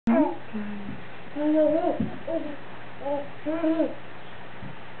Hello.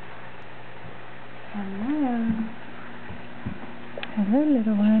 Hello,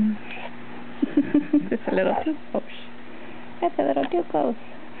 little one. It's a little too close. That's a little too close.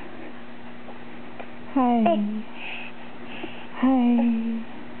 Hi. Hi.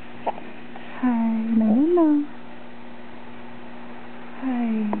 Hi. No. Hi.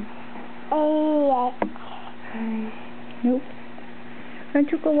 Hi. Nope. Why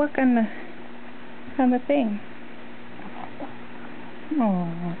don't you go walk on the thing?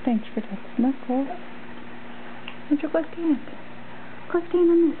 Oh, thanks for that snuggle. Why don't you go stand? Go stand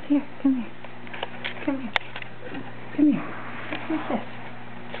on this. Here, come here. Come here. Come here. What's this?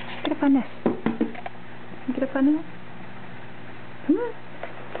 Get up on this. Get up on this. Come on.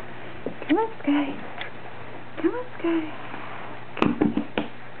 Come on, Sky. Come on, Sky.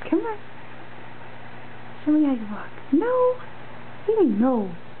 Come on. Show me how you walk. No. You didn't know.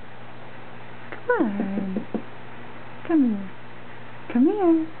 Come on. Come here. Come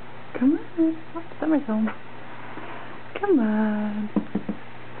here. Come on. Oh, Summer's home. Come on.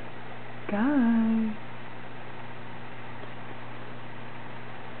 Guy.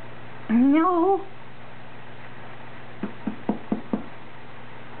 No.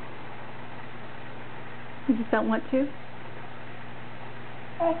 You just don't want to?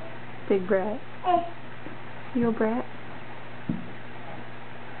 Big brat. You a brat?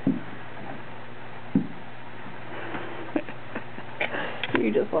 You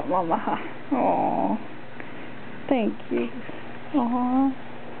just want mama. Aww. Thank you. Aww.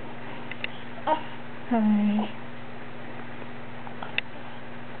 Hi.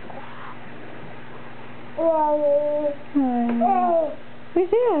 Hi. Who's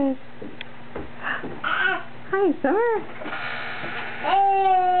this? Hi, sir.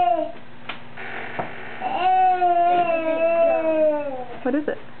 What is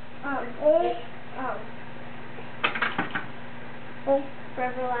it?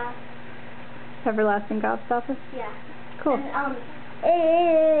 Everlasting Gobstopper? Yeah. Cool. And,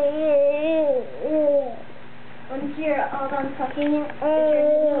 once you're all done sucking it, it turns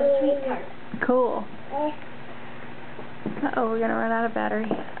into a sweet tart. Cool. Uh-oh, we're gonna run out of battery.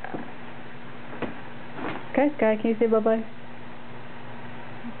 Okay, Sky, can you say bye-bye?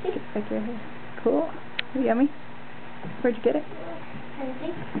 Get back your hair. Cool. Yummy. Where'd you get it?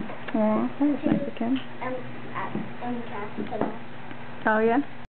 Aw, that was nice again. Cast today. Oh, yeah?